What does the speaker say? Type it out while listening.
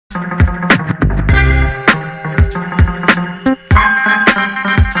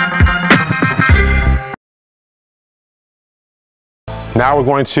Now we're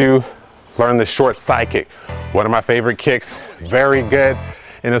going to learn the short side kick. One of my favorite kicks, very good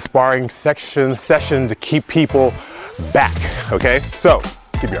in a sparring session to keep people back, okay? So,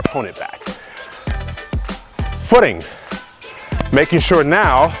 keep your opponent back. Footing, making sure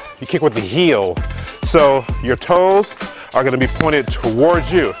now you kick with the heel. So your toes are gonna be pointed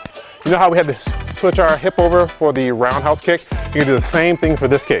towards you. You know how we had to switch our hip over for the roundhouse kick? You're gonna do the same thing for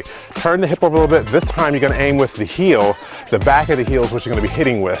this kick. Turn the hip over a little bit. This time you're gonna aim with the heel. The back of the heel is what you're gonna be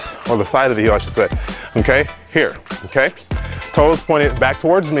hitting with, or the side of the heel, I should say. Okay, here, okay? Toes pointed back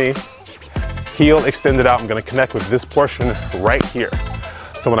towards me. Heel extended out. I'm gonna connect with this portion right here.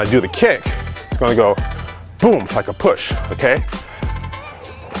 So when I do the kick, it's gonna go boom, like a push, okay?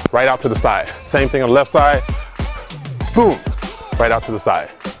 Right out to the side. Same thing on the left side, boom, right out to the side.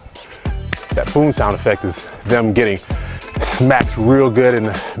 That boom sound effect is them getting smacked real good in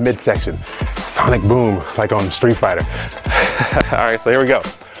the midsection. Sonic boom, like on Street Fighter. All right, so here we go.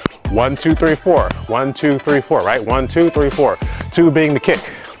 1, 2, 3, 4. 1, 2, 3, 4, right? 1, 2, 3, 4. 2 being the kick.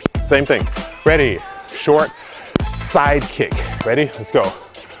 Same thing. Ready, short side kick. Ready? Let's go.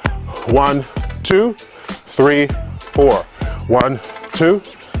 1, 2, 3, 4. 1, 2,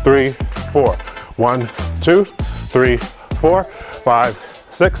 3, 4. 1, 2, 3, 4, 5,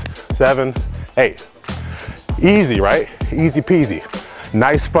 6, 7, 8. Easy, right? Easy peasy.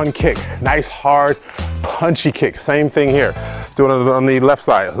 Nice fun kick. Nice hard punchy kick. Same thing here. Do it on the left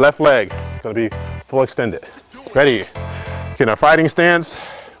side. Left leg. It's gonna be full extended. Ready. Get in our fighting stance.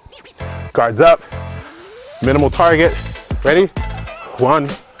 Guards up. Minimal target. Ready? 1,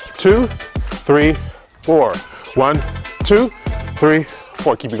 2, 3, 4. 1, 2, 3,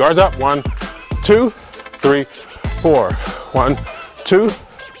 4. Keep your guards up. 1, 2, 3, 4. 1, 2,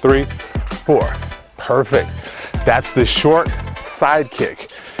 3, 4. Perfect. That's the short side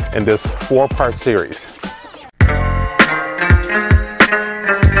kick in this 4-part series.